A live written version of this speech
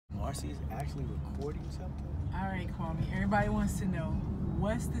Marcy is actually recording something? All right, Kwame. Everybody wants to know,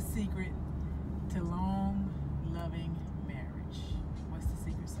 what's the secret to long, loving marriage? What's the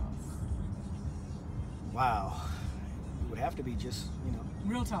secret sauce? Wow. It would have to be just, you know.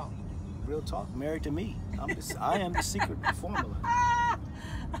 Real talk. Real talk. Married to me. I am the secret formula.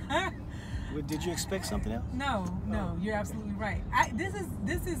 Did you expect something else? No, you're absolutely right.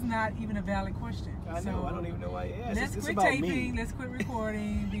 This is not even a valid question. I know. I don't even know why you asked. Let's It's quit about taping. me. Let's quit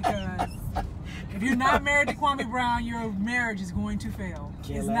recording, because if you're not married to Kwame Brown, your marriage is going to fail.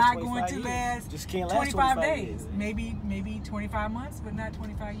 It's not going to last. Just can't last 25 days. days. Maybe 25 months, but not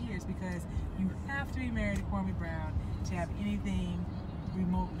 25 years, because you have to be married to Kwame Brown to have anything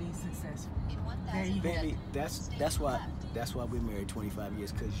remotely successful. There you go. Baby, that's why we're married 25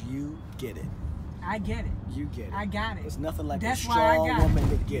 years, because you get it. I get it. You get it. I got it. It's nothing like That's a why I strong got woman it.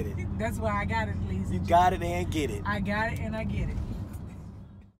 that get it. That's why I got it, ladies. You got it and get it. I got it and I get it.